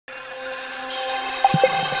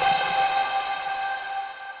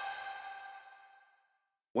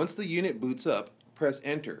Once the unit boots up, press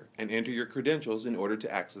Enter and enter your credentials in order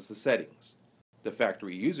to access the settings. The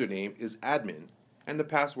factory username is admin and the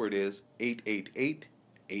password is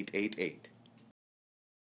 888888.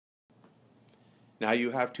 Now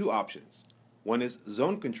you have two options. One is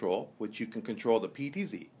zone control, which you can control the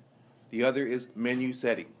PTZ. The other is menu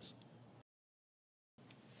settings.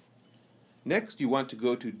 Next, you want to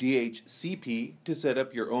go to DHCP to set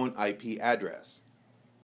up your own IP address.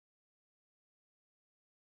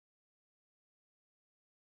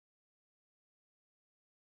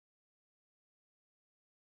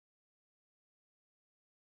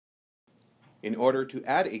 In order to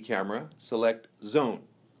add a camera, select Zone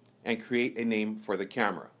and create a name for the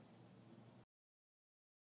camera.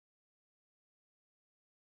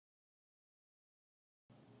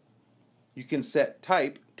 You can set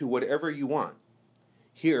type to whatever you want.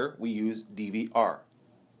 Here we use DVR.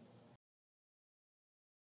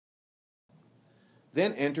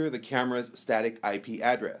 Then enter the camera's static IP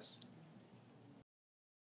address.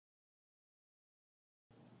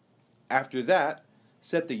 After that,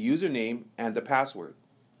 set the username and the password.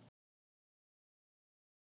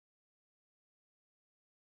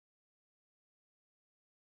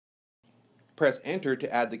 Press Enter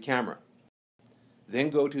to add the camera. Then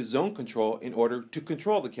go to Zone Control in order to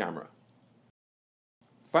control the camera.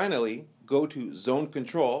 Finally, go to Zone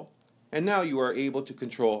Control, and now you are able to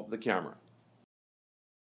control the camera.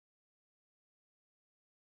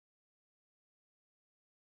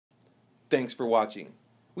 Thanks for watching.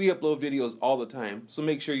 We upload videos all the time, so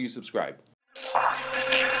make sure you subscribe.